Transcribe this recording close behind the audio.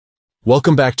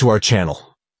Welcome back to our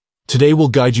channel. Today we'll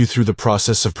guide you through the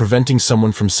process of preventing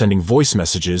someone from sending voice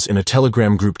messages in a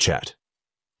Telegram group chat.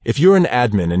 If you're an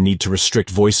admin and need to restrict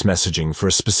voice messaging for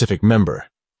a specific member,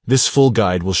 this full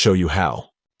guide will show you how.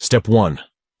 Step 1.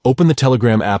 Open the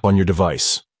Telegram app on your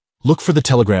device. Look for the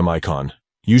Telegram icon,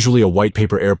 usually a white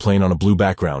paper airplane on a blue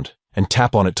background, and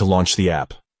tap on it to launch the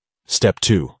app. Step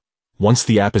 2. Once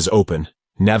the app is open,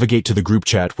 navigate to the group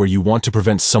chat where you want to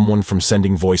prevent someone from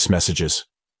sending voice messages.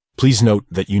 Please note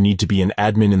that you need to be an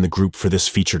admin in the group for this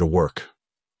feature to work.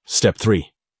 Step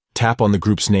 3. Tap on the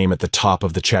group's name at the top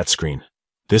of the chat screen.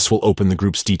 This will open the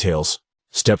group's details.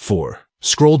 Step 4.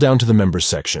 Scroll down to the Members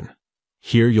section.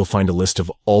 Here you'll find a list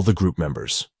of all the group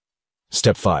members.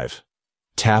 Step 5.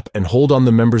 Tap and hold on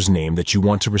the member's name that you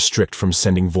want to restrict from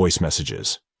sending voice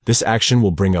messages. This action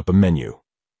will bring up a menu.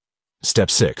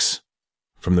 Step 6.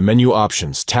 From the menu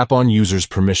options, tap on User's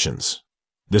Permissions.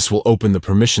 This will open the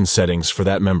permission settings for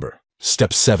that member.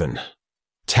 Step 7.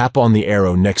 Tap on the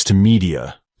arrow next to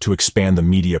Media to expand the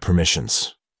media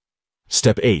permissions.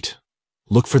 Step 8.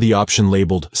 Look for the option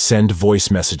labeled Send Voice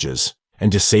Messages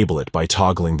and disable it by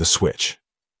toggling the switch.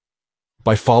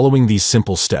 By following these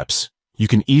simple steps, you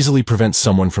can easily prevent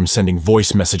someone from sending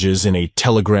voice messages in a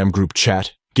Telegram group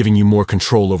chat, giving you more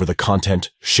control over the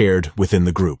content shared within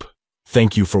the group.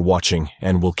 Thank you for watching,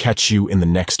 and we'll catch you in the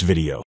next video.